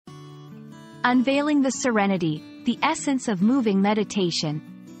Unveiling the Serenity, the essence of moving meditation.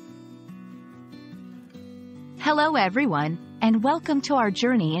 Hello everyone, and welcome to our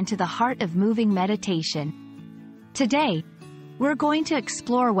journey into the heart of moving meditation. Today, we're going to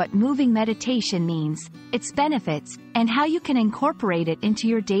explore what moving meditation means, its benefits, and how you can incorporate it into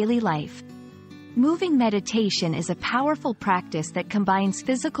your daily life. Moving meditation is a powerful practice that combines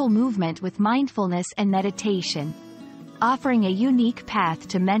physical movement with mindfulness and meditation, offering a unique path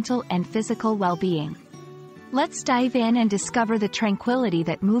to mental and physical well-being. Let's dive in and discover the tranquility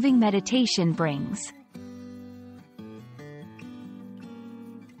that moving meditation brings.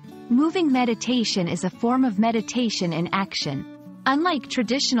 Moving meditation is a form of meditation in action. Unlike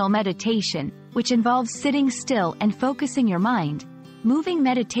traditional meditation, which involves sitting still and focusing your mind, moving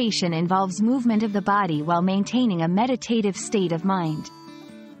meditation involves movement of the body while maintaining a meditative state of mind.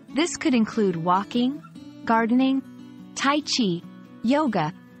 This could include walking, gardening, Tai Chi,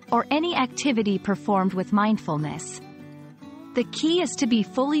 yoga, or any activity performed with mindfulness. The key is to be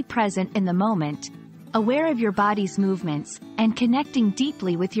fully present in the moment, aware of your body's movements, and connecting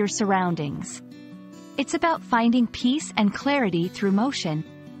deeply with your surroundings. It's about finding peace and clarity through motion.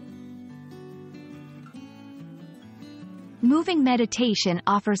 Moving meditation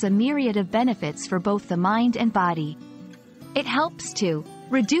offers a myriad of benefits for both the mind and body. It helps to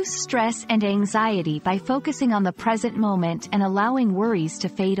reduce stress and anxiety by focusing on the present moment and allowing worries to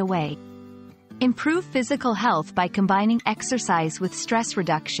fade away. Improve physical health by combining exercise with stress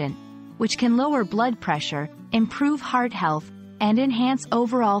reduction, which can lower blood pressure, improve heart health, and enhance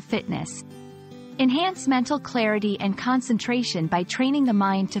overall fitness. Enhance mental clarity and concentration by training the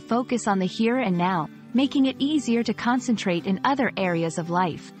mind to focus on the here and now, making it easier to concentrate in other areas of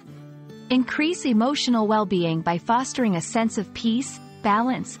life. Increase emotional well-being by fostering a sense of peace,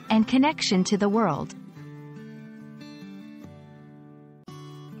 balance, and connection to the world.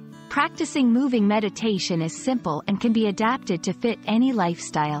 Practicing moving meditation is simple and can be adapted to fit any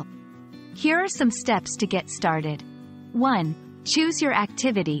lifestyle. Here are some steps to get started. 1. Choose your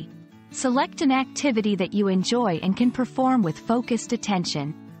activity. Select an activity that you enjoy and can perform with focused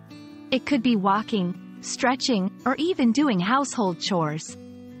attention. It could be walking, stretching, or even doing household chores.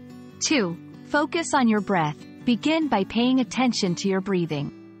 2. Focus on your breath. Begin by paying attention to your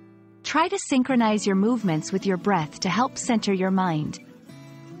breathing. Try to synchronize your movements with your breath to help center your mind.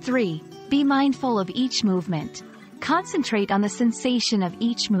 3. Be mindful of each movement. Concentrate on the sensation of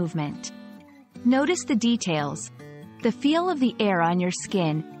each movement. Notice the details: the feel of the air on your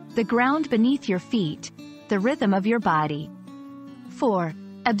skin, the ground beneath your feet, the rhythm of your body. 4.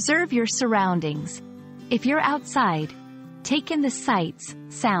 Observe your surroundings. If you're outside, take in the sights,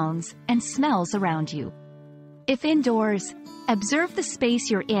 sounds, and smells around you. If indoors, observe the space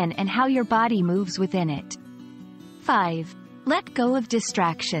you're in and how your body moves within it. 5. Let go of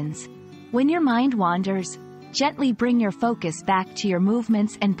distractions. When your mind wanders, gently bring your focus back to your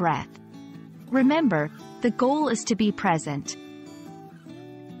movements and breath. Remember, the goal is to be present.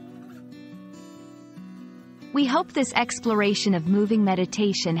 We hope this exploration of moving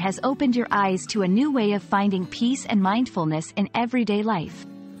meditation has opened your eyes to a new way of finding peace and mindfulness in everyday life.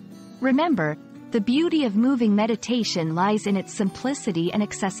 Remember, the beauty of moving meditation lies in its simplicity and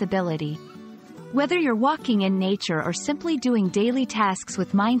accessibility. Whether you're walking in nature or simply doing daily tasks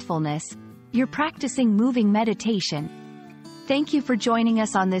with mindfulness, you're practicing moving meditation. Thank you for joining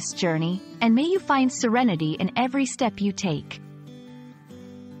us on this journey, and may you find serenity in every step you take.